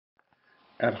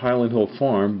At Highland Hill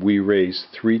Farm, we raise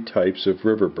 3 types of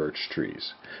river birch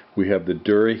trees. We have the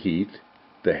Dura-Heat,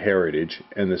 the Heritage,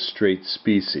 and the Straight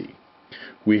Species.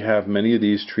 We have many of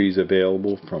these trees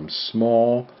available from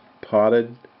small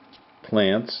potted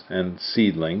plants and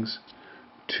seedlings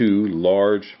to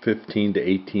large 15 to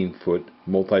 18 foot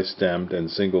multi-stemmed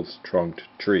and single-trunked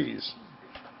trees.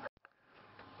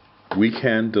 We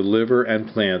can deliver and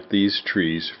plant these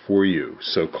trees for you,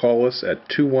 so call us at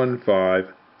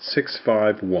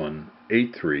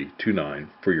 215-651-8329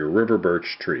 for your river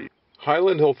birch tree.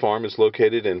 Highland Hill Farm is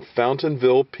located in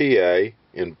Fountainville, PA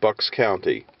in Bucks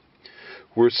County.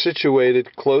 We're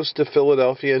situated close to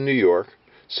Philadelphia and New York,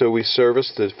 so we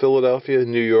service the Philadelphia,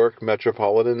 New York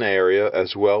metropolitan area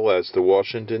as well as the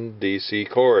Washington, D.C.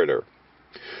 corridor.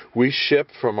 We ship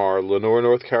from our Lenoir,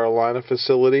 North Carolina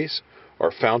facilities,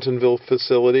 our Fountainville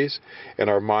facilities, and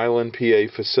our Milan, PA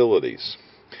facilities.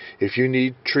 If you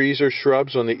need trees or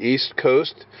shrubs on the East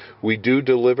Coast, we do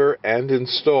deliver and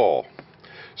install.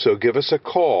 So give us a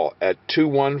call at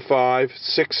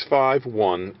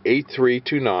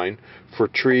 215-651-8329 for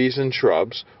trees and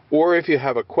shrubs, or if you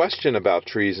have a question about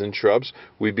trees and shrubs,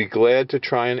 we'd be glad to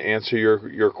try and answer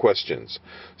your questions.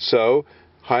 So,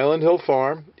 Highland Hill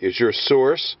Farm is your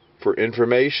source for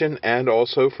information and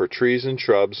also for trees and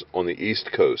shrubs on the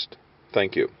East Coast.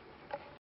 Thank you.